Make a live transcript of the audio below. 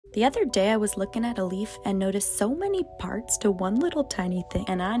The other day I was looking at a leaf and noticed so many parts to one little tiny thing.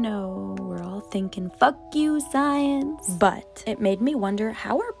 And I know we're all thinking, fuck you, science. But it made me wonder,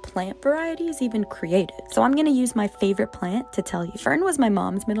 how are plant varieties even created? So I'm gonna use my favorite plant to tell you. Fern was my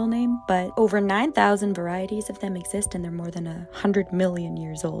mom's middle name, but over 9,000 varieties of them exist and they're more than 100 million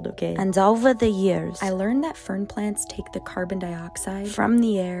years old, okay? And over the years, I learned that fern plants take the carbon dioxide from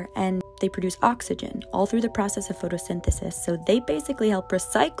the air and they produce oxygen all through the process of photosynthesis. So they basically help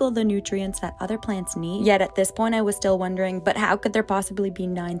recycle the nutrients that other plants need. Yet at this point I was still wondering, but how could there possibly be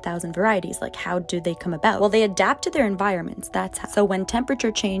 9,000 varieties? Like, how do they come about? Well, they adapt to their environments, that's how. So when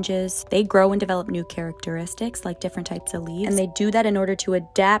temperature changes, they grow and develop new characteristics like different types of leaves, and they do that in order to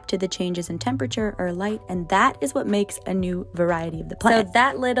adapt to the changes in temperature or light, and that is what makes a new variety of the plant. So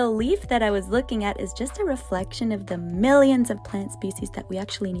that little leaf that I was looking at is just a reflection of the millions of plant species that we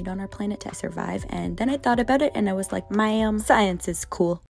actually need on our planet to survive. And then I thought about it and I was like, science is cool.